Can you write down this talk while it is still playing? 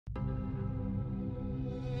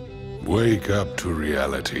Wake up to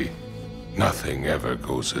reality. Nothing ever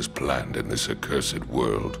goes as planned in this accursed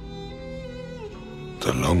world.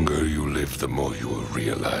 The longer you live, the more you will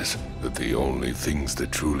realize that the only things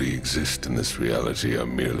that truly exist in this reality are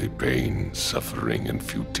merely pain, suffering, and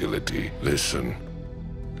futility. Listen,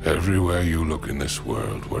 everywhere you look in this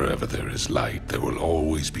world, wherever there is light, there will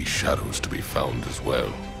always be shadows to be found as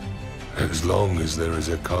well. As long as there is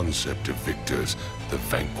a concept of victors, the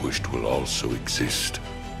vanquished will also exist.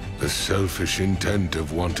 The selfish intent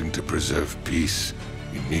of wanting to preserve peace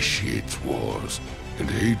initiates wars, and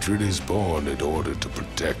hatred is born in order to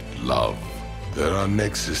protect love. There are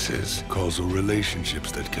nexuses, causal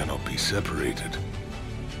relationships that cannot be separated.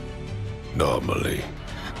 Normally.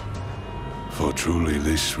 For truly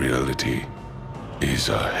this reality is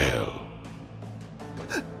a hell.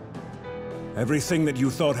 Everything that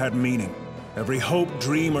you thought had meaning, every hope,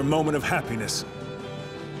 dream, or moment of happiness,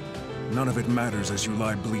 none of it matters as you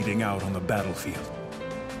lie bleeding out on the battlefield.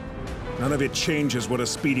 None of it changes what a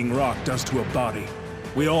speeding rock does to a body.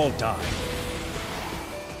 We all die.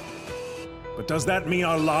 But does that mean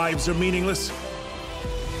our lives are meaningless?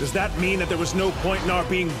 Does that mean that there was no point in our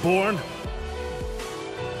being born?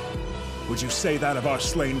 Would you say that of our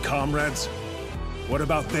slain comrades? What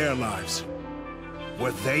about their lives?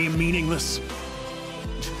 Were they meaningless?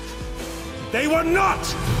 They were not!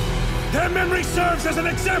 Their memory serves as an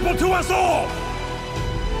example to us all!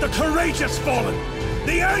 The courageous fallen,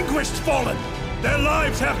 the anguished fallen, their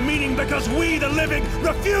lives have meaning because we, the living,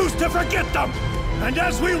 refuse to forget them! And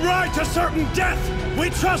as we ride to certain death, we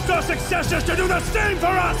trust our successors to do the same for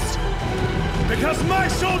us! Because my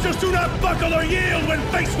soldiers do not buckle or yield when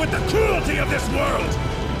faced with the cruelty of this world!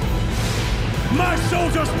 My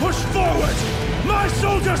soldiers push forward! My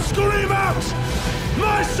soldiers scream out!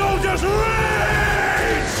 My soldiers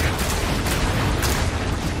rage!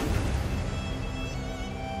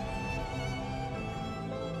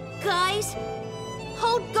 Guys,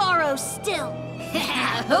 hold Garo still.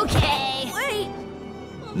 Okay. Wait.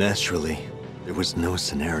 Naturally, there was no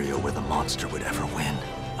scenario where the monster would ever win.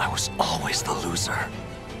 I was always the loser.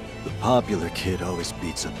 The popular kid always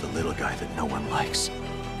beats up the little guy that no one likes.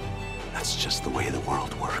 That's just the way the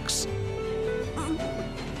world works.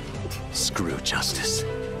 Screw justice.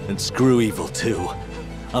 And screw evil, too.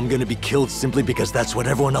 I'm gonna be killed simply because that's what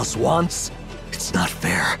everyone else wants? It's not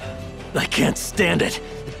fair. I can't stand it.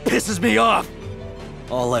 It pisses me off.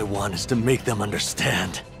 All I want is to make them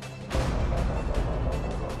understand.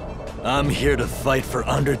 I'm here to fight for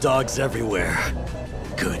underdogs everywhere.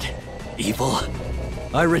 Good, evil.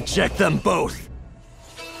 I reject them both.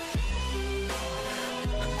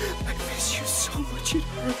 I miss you so much it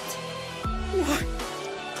hurts.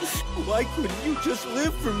 Why couldn't you just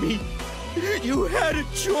live for me? You had a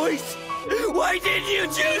choice. Why did you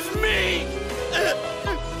choose me?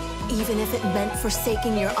 Even if it meant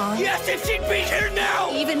forsaking your aunt? Yes, if she'd be here now!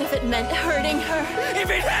 Even if it meant hurting her? If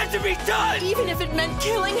it had to be done! Even if it meant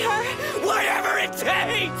killing her? Whatever it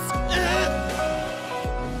takes!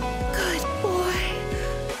 Good boy.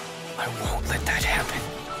 I won't let that happen.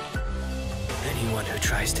 Anyone who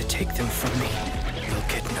tries to take them from me will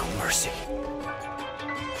get no mercy.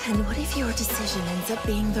 And what if your decision ends up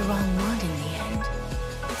being the wrong one in the end?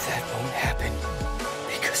 That won't happen,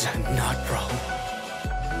 because I'm not wrong.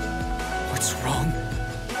 What's wrong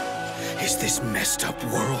is this messed up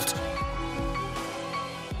world.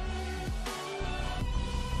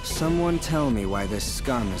 Someone tell me why this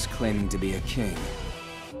scum is claiming to be a king.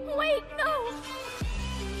 Wait, no!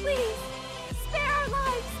 Please, spare our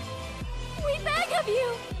lives! We beg of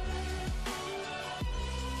you!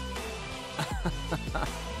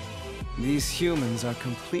 These humans are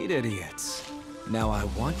complete idiots. Now I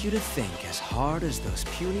want you to think as hard as those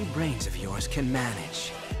puny brains of yours can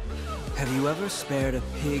manage. Have you ever spared a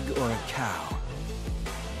pig or a cow?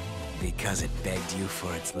 Because it begged you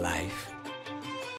for its life?